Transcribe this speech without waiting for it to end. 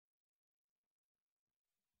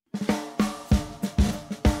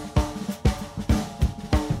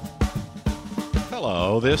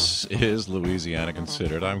Hello, this is Louisiana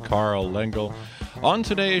Considered. I'm Carl Lengel. On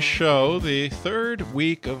today's show, the third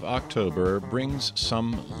week of October brings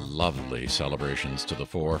some lovely celebrations to the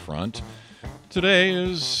forefront. Today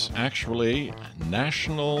is actually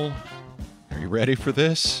National, are you ready for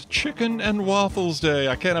this? Chicken and Waffles Day.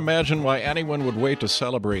 I can't imagine why anyone would wait to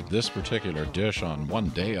celebrate this particular dish on one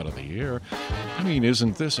day out of the year. I mean,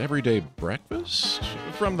 isn't this everyday breakfast?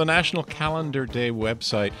 From the National Calendar Day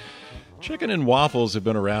website, chicken and waffles have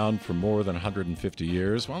been around for more than 150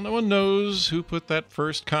 years. While no one knows who put that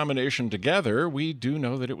first combination together, we do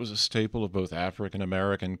know that it was a staple of both African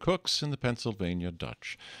American cooks and the Pennsylvania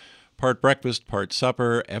Dutch. Part breakfast, part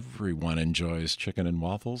supper, everyone enjoys chicken and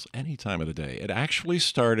waffles any time of the day. It actually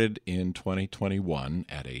started in 2021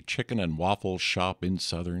 at a chicken and waffle shop in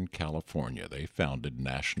Southern California. They founded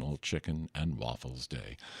National Chicken and Waffles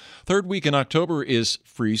Day. Third week in October is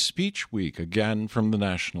Free Speech Week, again from the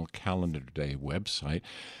National Calendar Day website.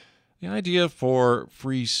 The idea for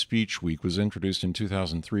Free Speech Week was introduced in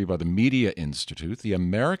 2003 by the Media Institute, the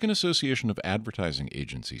American Association of Advertising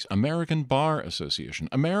Agencies, American Bar Association,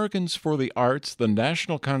 Americans for the Arts, the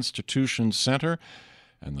National Constitution Center,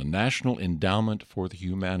 and the National Endowment for the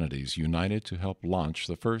Humanities, united to help launch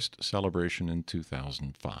the first celebration in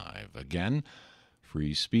 2005. Again,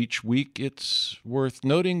 Free Speech Week. It's worth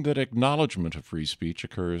noting that acknowledgement of free speech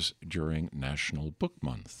occurs during National Book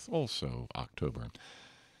Month, also October.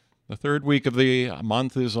 The third week of the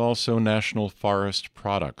month is also National Forest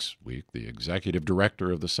Products Week. The executive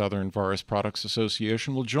director of the Southern Forest Products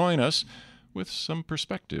Association will join us with some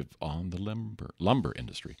perspective on the lumber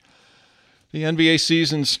industry. The NBA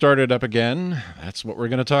season started up again. That's what we're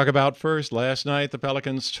going to talk about first. Last night, the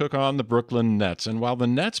Pelicans took on the Brooklyn Nets. And while the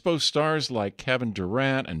Nets boast stars like Kevin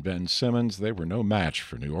Durant and Ben Simmons, they were no match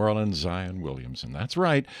for New Orleans' Zion Williamson. That's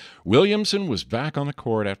right. Williamson was back on the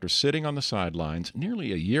court after sitting on the sidelines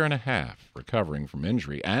nearly a year and a half, recovering from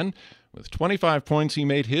injury. And with 25 points, he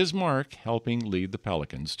made his mark, helping lead the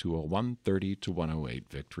Pelicans to a 130-108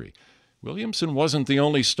 victory. Williamson wasn't the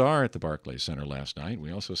only star at the Barclays Center last night.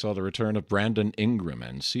 We also saw the return of Brandon Ingram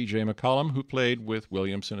and C.J. McCollum, who played with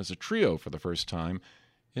Williamson as a trio for the first time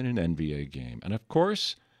in an NBA game. And of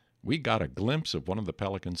course, we got a glimpse of one of the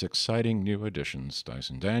Pelicans' exciting new additions,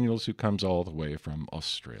 Dyson Daniels, who comes all the way from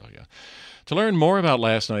Australia. To learn more about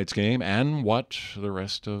last night's game and what the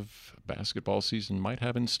rest of basketball season might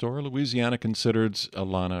have in store, Louisiana Considered's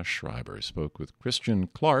Alana Schreiber spoke with Christian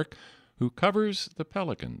Clark, who covers the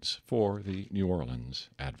Pelicans for the New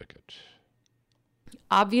Orleans Advocate.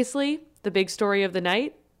 Obviously, the big story of the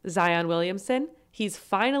night, Zion Williamson. He's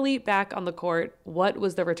finally back on the court. What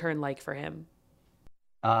was the return like for him?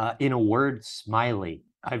 In a word, smiley.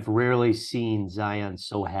 I've rarely seen Zion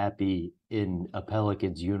so happy in a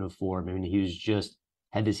Pelicans uniform. I mean, he was just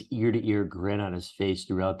had this ear-to-ear grin on his face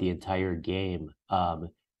throughout the entire game. It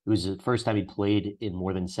was the first time he played in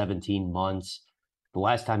more than 17 months. The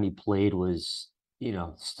last time he played was,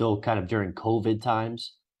 still kind of during COVID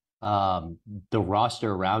times. The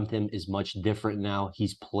roster around him is much different now.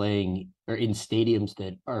 He's playing or in stadiums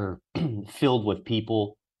that are filled with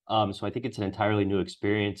people. So I think it's an entirely new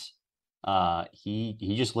experience.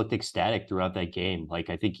 He just looked ecstatic throughout that game. Like,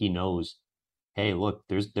 I think he knows, hey, look,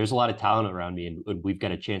 there's a lot of talent around me, and we've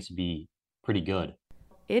got a chance to be pretty good.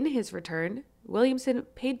 In his return, Williamson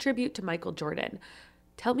paid tribute to Michael Jordan.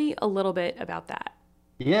 Tell me a little bit about that.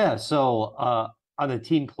 Yeah, so on the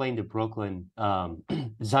team playing to Brooklyn,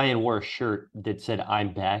 Zion wore a shirt that said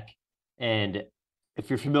 "I'm back." And if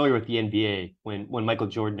you're familiar with the NBA, when Michael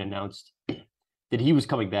Jordan announced that he was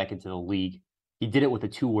coming back into the league, he did it with a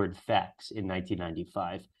two-word fax in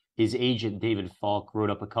 1995. His agent, David Falk,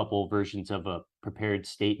 wrote up a couple versions of a prepared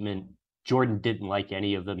statement. Jordan didn't like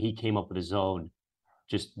any of them. He came up with his own,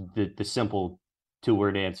 just the simple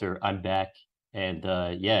two-word answer, "I'm back." And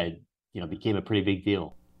became a pretty big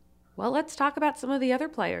deal. Well, let's talk about some of the other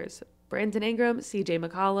players. Brandon Ingram, C.J.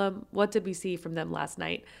 McCollum. What did we see from them last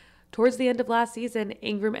night? Towards the end of last season,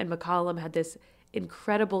 Ingram and McCollum had this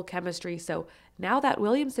incredible chemistry. So now that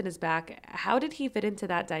Williamson is back, how did he fit into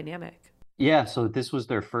that dynamic? Yeah, so this was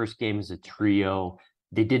their first game as a trio.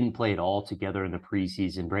 They didn't play it all together in the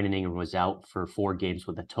preseason. Brandon Ingram was out for 4 games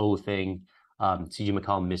with a toe thing. C.J.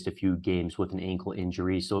 McCollum missed a few games with an ankle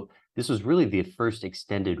injury. So this was really the first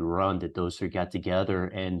extended run that those three got together.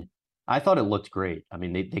 And I thought it looked great. I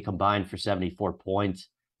mean, they combined for 74 points.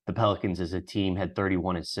 The Pelicans as a team had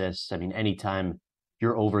 31 assists. I mean, anytime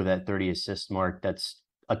you're over that 30 assist mark, that's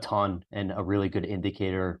a ton and a really good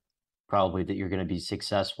indicator probably that you're going to be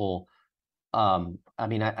successful.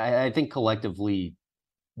 I think collectively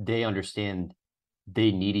they understand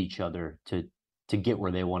they need each other to get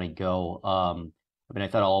where they want to go. I mean, I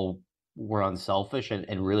thought all were unselfish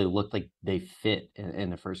and really looked like they fit in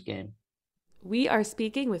the first game. We are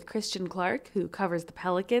speaking with Christian Clark, who covers the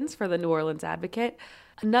Pelicans for the New Orleans Advocate.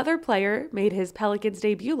 Another player made his Pelicans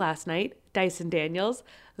debut last night, Dyson Daniels,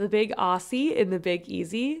 the big Aussie in the Big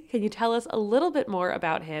Easy. Can you tell us a little bit more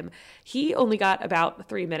about him? He only got about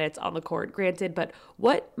 3 minutes on the court, granted, but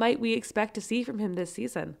what might we expect to see from him this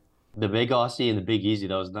season? The big Aussie and the Big Easy,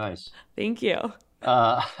 that was nice. Thank you.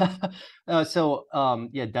 Uh,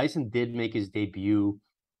 yeah, Dyson did make his debut.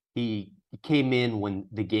 He came in when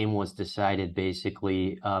the game was decided,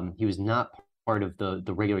 basically. He was not part of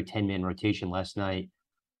the regular 10-man rotation last night.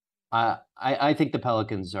 I think the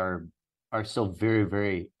Pelicans are still very,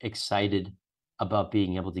 very excited about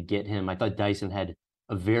being able to get him. I thought Dyson had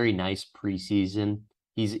a very nice preseason.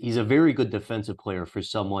 He's a very good defensive player for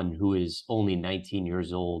someone who is only 19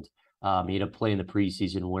 years old. He had a play in the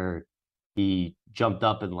preseason where he jumped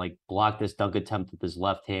up and like blocked this dunk attempt with his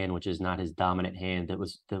left hand, which is not his dominant hand. That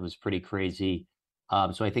was pretty crazy.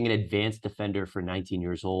 So I think an advanced defender for 19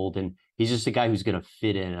 years old, and he's just a guy who's going to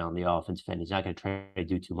fit in on the offensive end. He's not going to try to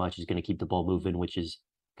do too much. He's going to keep the ball moving, which is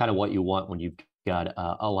kind of what you want when you've got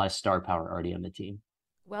a lot of star power already on the team.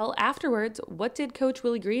 Well, afterwards, what did Coach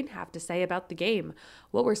Willie Green have to say about the game?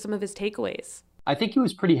 What were some of his takeaways? I think he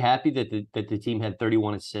was pretty happy that the team had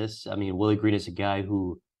 31 assists. I mean, Willie Green is a guy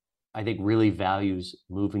who I think really values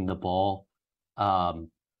moving the ball.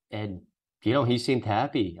 And he seemed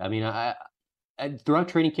happy. I mean, I throughout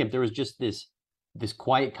training camp, there was just this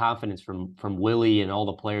quiet confidence from Willie and all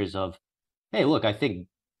the players of, hey, look, I think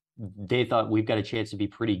they thought we've got a chance to be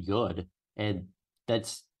pretty good. And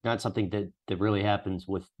that's not something that really happens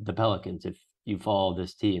with the Pelicans. If you follow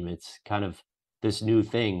this team, it's kind of this new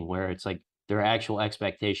thing where it's like there are actual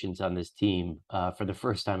expectations on this team for the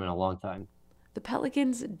first time in a long time. The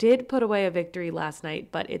Pelicans did put away a victory last night,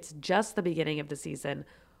 but it's just the beginning of the season.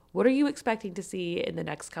 What are you expecting to see in the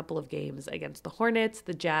next couple of games against the Hornets,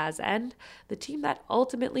 the Jazz, and the team that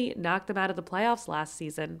ultimately knocked them out of the playoffs last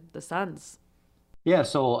season, the Suns? Yeah,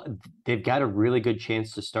 so they've got a really good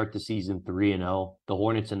chance to start the season 3-0. The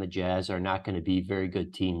Hornets and the Jazz are not going to be very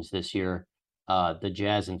good teams this year. The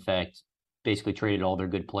Jazz, in fact, basically traded all their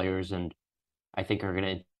good players and I think are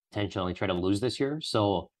going to intentionally try to lose this year.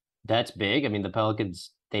 So that's big. I mean, the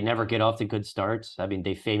Pelicans, they never get off to good starts. I mean,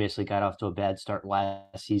 they famously got off to a bad start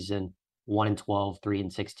last season, 1-12,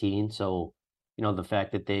 3-16. So, the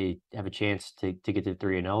fact that they have a chance to get to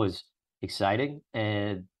 3-0 is exciting.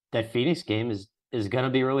 And that Phoenix game is going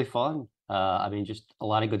to be really fun. I mean, just a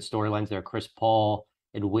lot of good storylines there. Chris Paul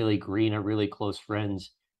and Willie Green are really close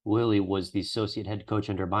friends. Willie was the associate head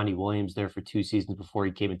coach under Monty Williams there for 2 seasons before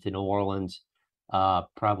he came into New Orleans.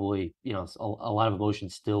 Probably, a lot of emotion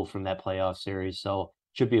still from that playoff series. So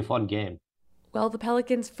should be a fun game. Well, the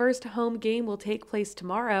Pelicans' first home game will take place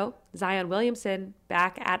tomorrow. Zion Williamson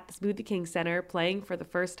back at the Smoothie King Center playing for the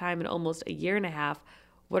first time in almost a year and a half.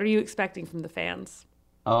 What are you expecting from the fans?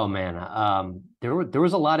 Oh man, there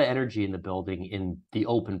was a lot of energy in the building in the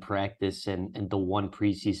open practice and the one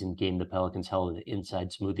preseason game the Pelicans held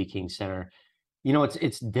inside Smoothie King Center.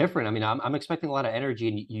 It's different. I mean, I'm expecting a lot of energy,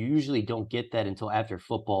 and you usually don't get that until after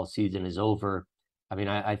football season is over. I mean,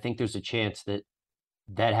 I think there's a chance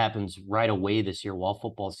that happens right away this year while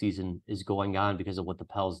football season is going on because of what the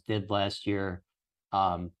Pels did last year.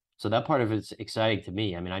 So that part of it's exciting to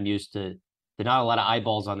me. I mean, I'm used to not a lot of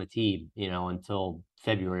eyeballs on the team, until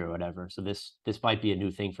February or whatever. So this might be a new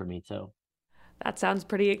thing for me too. That sounds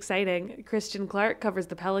pretty exciting. Christian Clark covers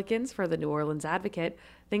the Pelicans for the New Orleans Advocate.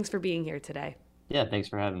 Thanks for being here today. Yeah, thanks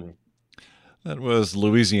for having me. That was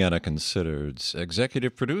Louisiana Considered's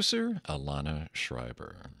executive producer, Alana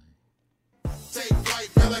Schreiber. Take flight,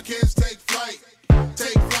 Pelicans, take flight.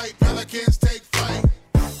 Take flight, Pelicans, take flight.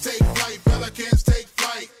 Take flight, Pelicans, take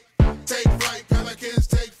flight. Take flight, Pelicans,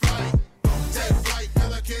 take flight. Take flight,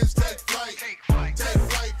 Pelicans, take flight. Take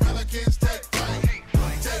flight, Pelicans, take flight.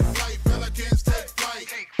 Take flight, Pelicans, take flight.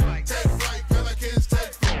 Take flight, Pelicans,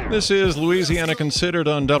 take flight. This is Louisiana Considered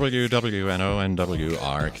on WWNO and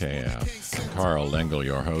WRKF. I'm Carl Lengel,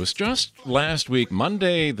 your host. Just last week,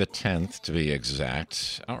 Monday the 10th to be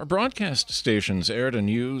exact, our broadcast stations aired a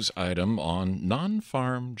news item on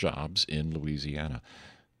non-farm jobs in Louisiana.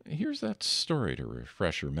 Here's that story to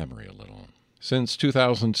refresh your memory a little. Since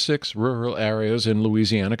 2006, rural areas in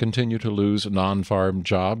Louisiana continue to lose non-farm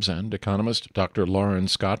jobs, and economist Dr. Lauren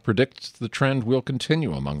Scott predicts the trend will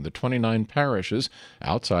continue among the 29 parishes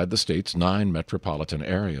outside the state's 9 metropolitan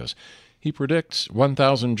areas. He predicts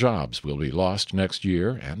 1,000 jobs will be lost next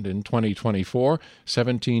year, and in 2024,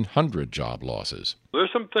 1,700 job losses. There's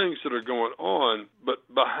some things that are going on, but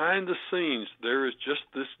behind the scenes, there is just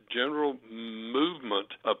this general movement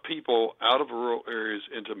of people out of rural areas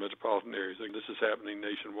into metropolitan areas. And this is happening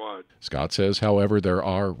nationwide. Scott says, however, there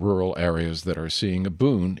are rural areas that are seeing a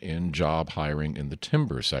boon in job hiring in the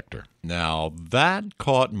timber sector. Now, that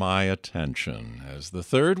caught my attention, as the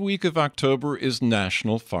third week of October is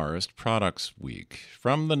National Forest Products Week.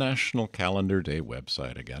 From the National Calendar Day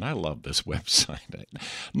website again. I love this website.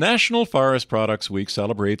 National Forest Products Week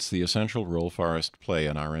celebrates the essential role forests play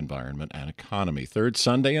in our environment and economy. Third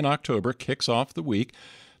Sunday in October kicks off the week.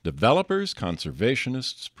 Developers,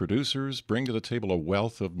 conservationists, producers bring to the table a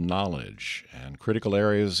wealth of knowledge, and critical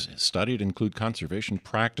areas studied include conservation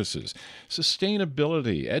practices,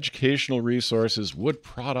 sustainability, educational resources, wood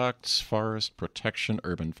products, forest protection,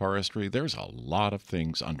 urban forestry. There's a lot of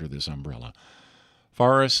things under this umbrella.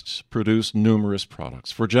 Forests produce numerous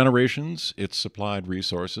products. For generations, it's supplied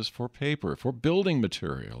resources for paper, for building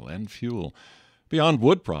material, and fuel. Beyond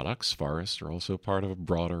wood products, forests are also part of a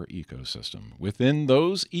broader ecosystem. Within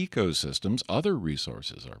those ecosystems, other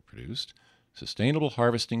resources are produced. Sustainable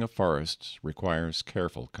harvesting of forests requires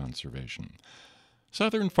careful conservation.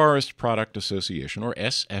 Southern Forest Product Association, or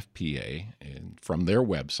SFPA, from their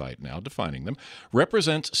website now defining them,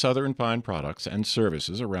 represents southern pine products and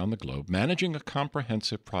services around the globe, managing a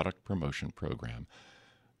comprehensive product promotion program.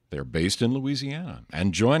 They're based in Louisiana.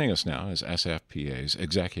 And joining us now is SFPA's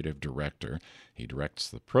Executive Director. He directs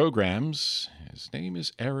the programs. His name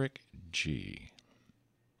is Eric G.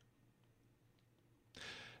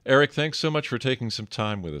 Eric, thanks so much for taking some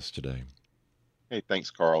time with us today. Hey,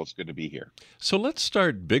 thanks, Carl. It's good to be here. So let's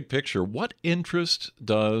start big picture. What interest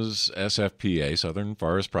does SFPA, Southern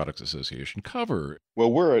Forest Products Association, cover?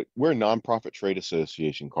 Well, we're a nonprofit trade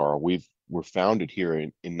association, Carl. We're founded here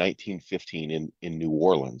in 1915 in New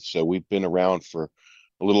Orleans. So we've been around for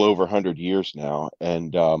a little over 100 years now.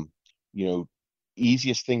 And,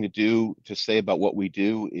 easiest thing to say about what we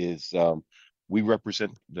do is we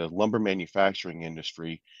represent the lumber manufacturing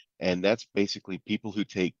industry. And that's basically people who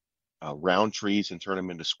take round trees and turn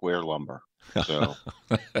them into square lumber. So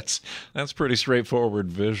that's pretty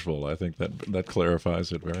straightforward visual. I think that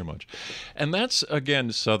clarifies it very much. And that's,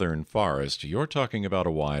 again, Southern Forest. You're talking about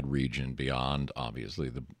a wide region beyond, obviously,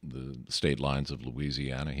 the state lines of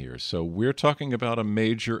Louisiana here. So we're talking about a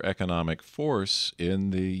major economic force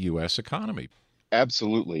in the U.S. economy.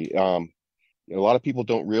 Absolutely. A lot of people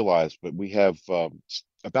don't realize, but we have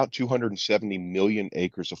about 270 million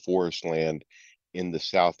acres of forest land in the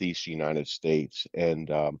southeast United States.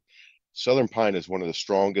 And Southern pine is one of the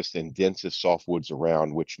strongest and densest softwoods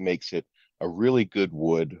around, which makes it a really good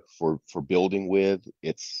wood for building with.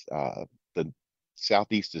 It's the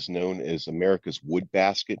Southeast is known as America's wood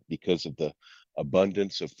basket because of the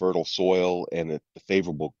abundance of fertile soil and the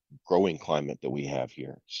favorable growing climate that we have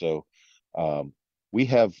here. So we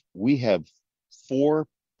have 4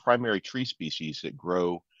 primary tree species that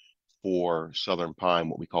grow for Southern pine,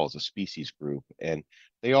 what we call as a species group. And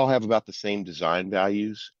they all have about the same design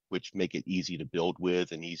values, which make it easy to build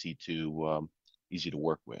with and easy to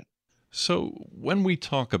work with. So when we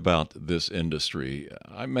talk about this industry,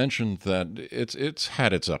 I mentioned that it's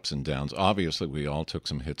had its ups and downs. Obviously, we all took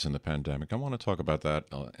some hits in the pandemic. I want to talk about that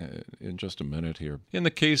in just a minute here. In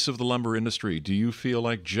the case of the lumber industry, do you feel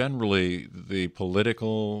like generally the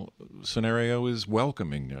political scenario is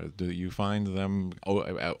welcoming? Do you find them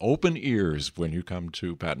open ears when you come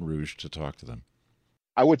to Baton Rouge to talk to them?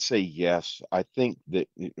 I would say yes. I think that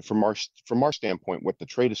from our standpoint, what the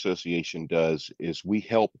trade association does is we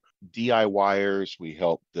help DIYers, we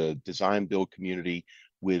help the design build community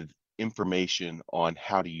with information on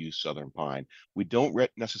how to use Southern pine. We don't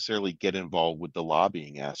necessarily get involved with the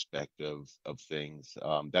lobbying aspect of things.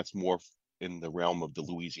 That's more in the realm of the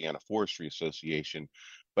Louisiana Forestry Association.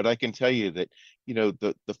 But I can tell you that,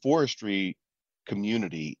 the forestry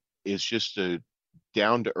community is just a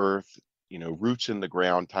down to earth, roots in the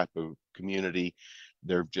ground type of community.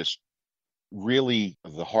 They're just really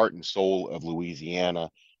the heart and soul of Louisiana,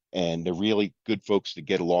 and they're really good folks to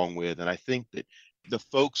get along with. And I think that the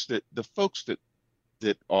folks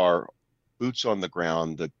that are boots on the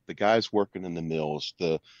ground, the guys working in the mills,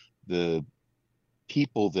 the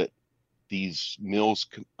people that these mills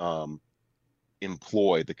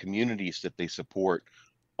employ, the communities that they support,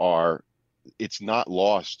 it's not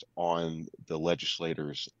lost on the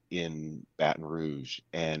legislators in Baton Rouge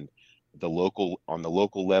and on the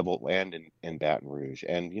local level and in Baton Rouge.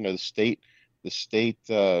 And the state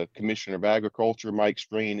Commissioner of Agriculture, Mike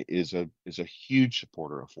Strain, is a huge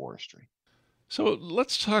supporter of forestry. So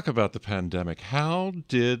let's talk about the pandemic. How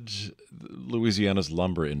did Louisiana's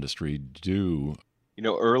lumber industry do?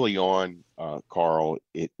 Early on, Carl,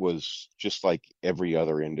 it was just like every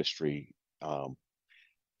other industry.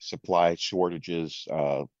 Supply shortages,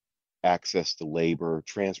 access to labor,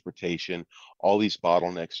 transportation, all these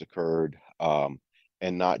bottlenecks occurred.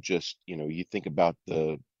 And not just, you think about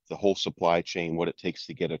the whole supply chain, what it takes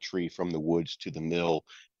to get a tree from the woods to the mill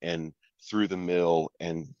and through the mill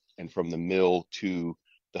and from the mill to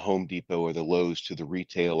the Home Depot or the Lowe's to the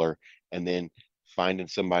retailer, and then finding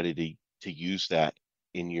somebody to use that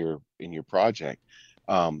in your project.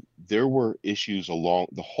 There were issues along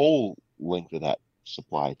the whole length of that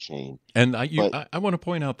supply chain. And But I want to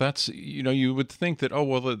point out that's, you would think that, oh,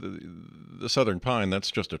 well, the Southern Pine,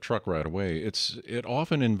 that's just a truck right away. It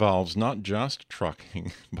often involves not just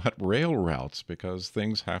trucking, but rail routes because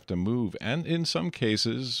things have to move. And in some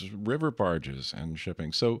cases, river barges and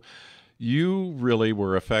shipping. So you really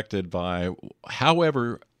were affected by,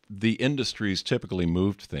 however, the industries typically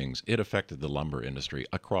moved things. It affected the lumber industry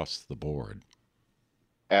across the board.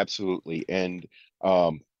 absolutely. And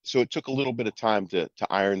so it took a little bit of time to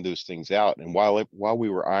iron those things out. And while we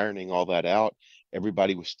were ironing all that out,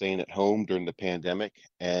 everybody was staying at home during the pandemic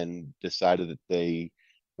and decided that they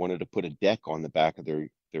wanted to put a deck on the back of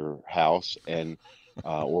their house and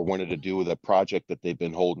or wanted to do with a project that they've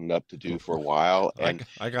been holding up to do for a while and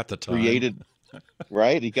I got the time. created.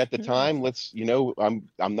 Right, you got the time.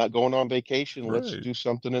 I'm not going on vacation. Let's Right. do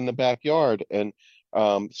something in the backyard. And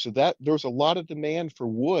so that there was a lot of demand for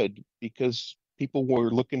wood because people were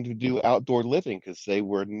looking to do outdoor living because they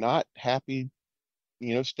were not happy,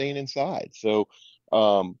 staying inside. So,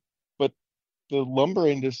 but the lumber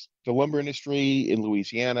industry in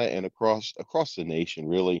Louisiana and across the nation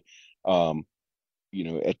really, um,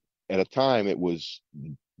 at a time it was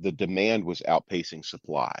the demand was outpacing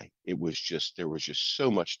supply. There was just so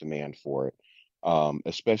much demand for it,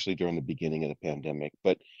 especially during the beginning of the pandemic.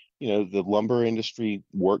 But the lumber industry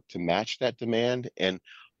worked to match that demand, and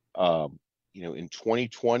in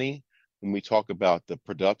 2020, when we talk about the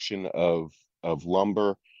production of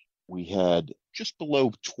lumber, we had just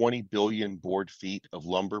below 20 billion board feet of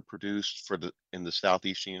lumber produced in the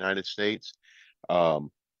southeastern United States.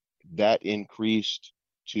 Um, that increased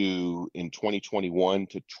to in 2021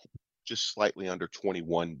 to just slightly under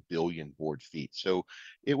 21 billion board feet. So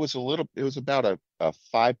it was about a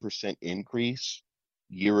 5% increase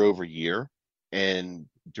year over year. And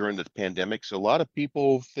during the pandemic, so a lot of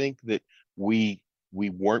people think that we we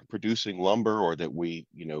weren't producing lumber or that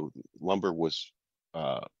lumber was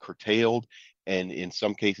curtailed. And in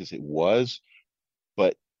some cases it was,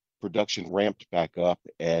 but production ramped back up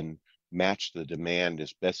and matched the demand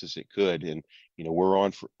as best as it could. And we're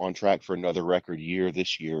on track for another record year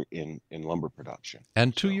this year in lumber production.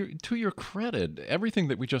 And So to your credit, everything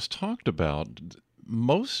that we just talked about,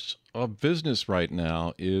 most of business right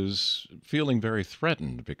now is feeling very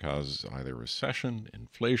threatened because either recession,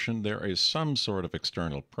 inflation, there is some sort of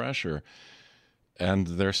external pressure, and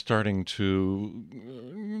they're starting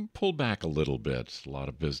to pull back a little bit, a lot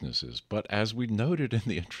of businesses. But as we noted in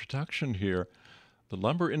the introduction here, the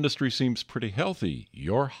lumber industry seems pretty healthy.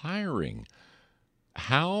 You're hiring.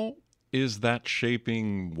 How is that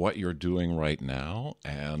shaping what you're doing right now?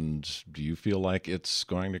 And do you feel like it's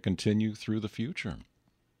going to continue through the future?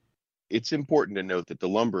 it's important to note that the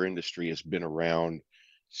lumber industry has been around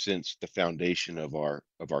since the foundation of our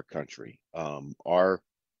country. Our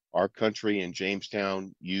country in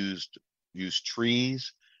Jamestown used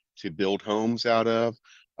trees to build homes out of.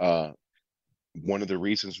 Uh, One of the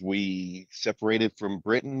reasons we separated from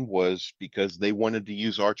Britain was because they wanted to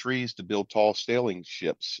use our trees to build tall sailing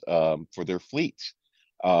ships for their fleets.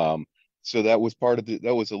 Um, so that was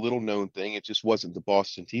a little known thing. It just wasn't the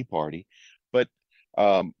Boston Tea Party, but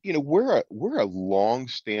we're a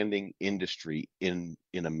long-standing industry in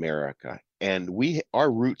America, and our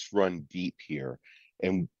roots run deep here,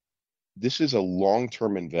 and this is a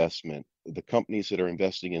long-term investment. The companies that are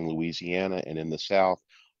investing in Louisiana and in the South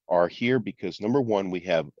are here because number one, we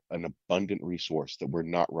have an abundant resource that we're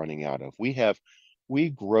not running out of. We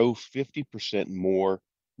grow 50% more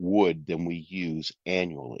wood than we use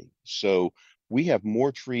annually. So we have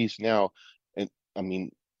more trees now, and I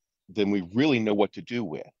mean, than we really know what to do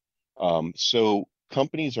with. So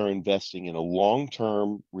companies are investing in a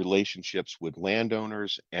long-term relationships with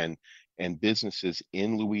landowners and businesses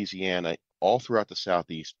in Louisiana, all throughout the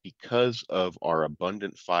Southeast, because of our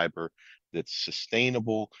abundant fiber that's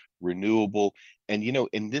sustainable, renewable. And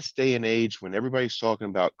in this day and age, when everybody's talking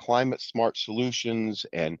about climate smart solutions,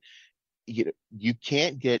 and you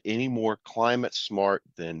can't get any more climate smart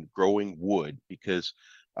than growing wood, because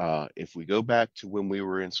if we go back to when we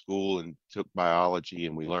were in school and took biology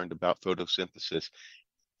and we learned about photosynthesis,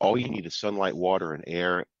 All you need is sunlight, water, and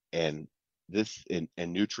air, and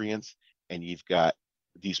and nutrients, and you've got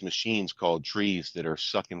these machines called trees that are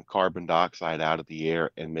sucking carbon dioxide out of the air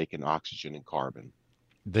and making oxygen and carbon.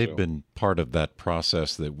 They've So, been part of that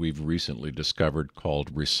process that we've recently discovered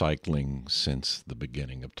called recycling since the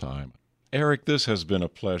beginning of time. Eric, this has been a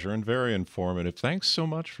pleasure and very informative. Thanks so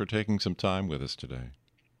much for taking some time with us today.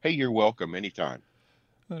 hey, you're welcome anytime.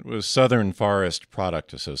 That was Southern Forest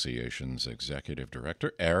Product Association's Executive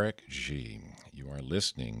Director, Eric G. You are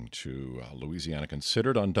listening to Louisiana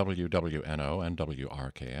Considered on WWNO and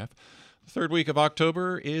WRKF. The third week of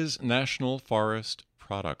October is National Forest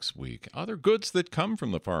Products Week. Other goods that come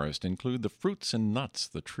from the forest include the fruits and nuts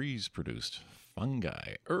the trees produced,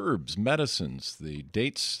 fungi, herbs, medicines. The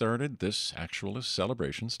dates started, this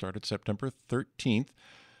celebration started September 13th.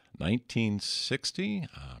 1960,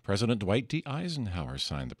 President Dwight D. Eisenhower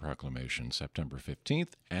signed the proclamation September 15th,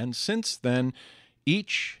 and since then,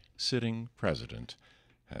 each sitting president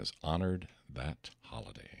has honored that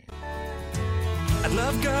holiday. I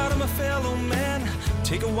love God, I'm a fellow man.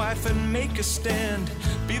 Take a wife and make a stand.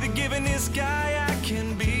 Be the givenest guy I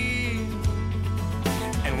can be.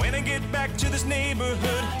 And when I get back to this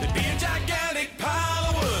neighborhood, there'd be a gigantic pile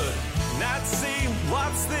of wood. And I'd say,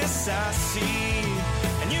 what's this I see?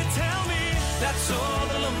 And you tell me, that's all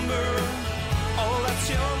the lumber. Oh, that's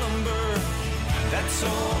your lumber. That's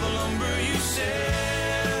all the lumber you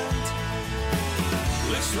sent.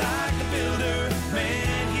 Looks like the builder,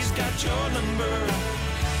 man, he's got your number.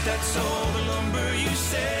 That's all the lumber you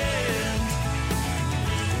sent.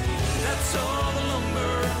 That's all the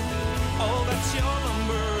lumber. Oh, that's your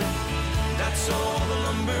lumber. That's all the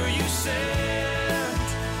lumber you sent.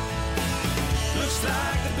 Looks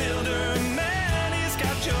like the builder, man, he's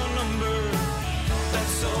got your number.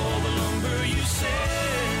 That's all the lumber you sent.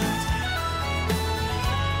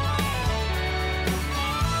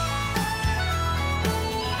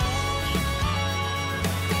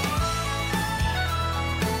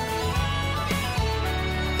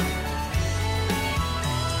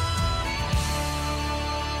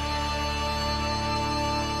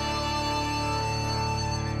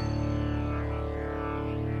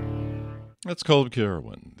 That's Colb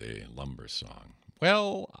Kirwan, the lumber song.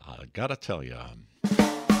 Well, I gotta tell you,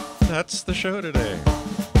 that's the show today.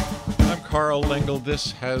 I'm Carl Lengel.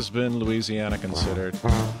 This has been Louisiana Considered.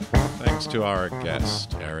 Thanks to our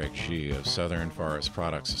guest, Eric G. of Southern Forest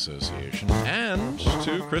Products Association, and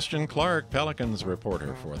to Christian Clark, Pelicans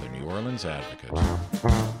reporter for the New Orleans Advocate.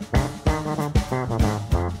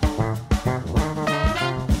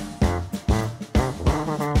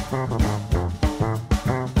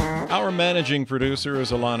 Our managing producer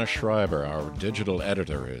is Alana Schreiber. Our digital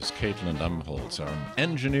editor is Caitlin Umholtz. Our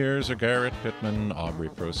engineers are Garrett Pittman, Aubrey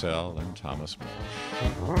Prosell, and Thomas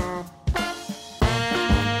Moore.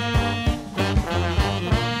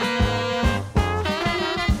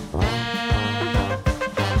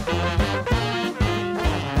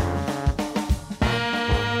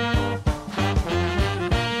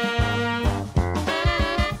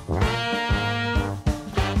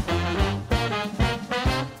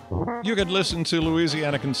 You can listen to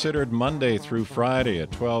Louisiana Considered Monday through Friday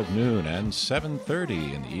at 12 noon and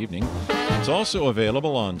 7:30 in the evening. It's also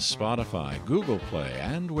available on Spotify, Google Play,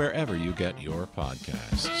 and wherever you get your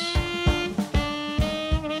podcasts.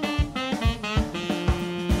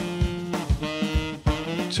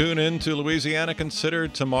 Tune in to Louisiana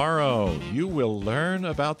Considered tomorrow. You will learn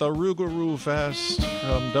about the Rougarou Fest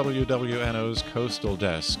from WWNO's Coastal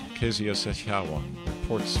Desk. Kezia Setiawan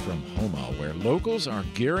reports from Houma, where locals are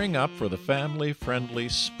gearing up for the family-friendly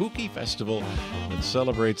Spooky Festival that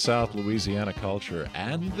celebrates South Louisiana culture.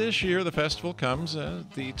 And this year, the festival comes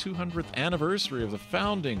at the 200th anniversary of the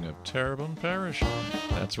founding of Terrebonne Parish.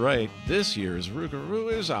 That's right, this year's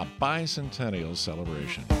Rougarou is a bicentennial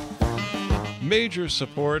celebration. Major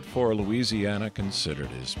support for Louisiana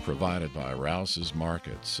Considered is provided by Rouse's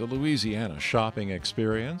Markets, a Louisiana shopping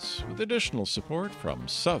experience with additional support from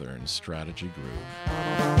Southern Strategy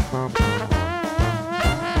Group.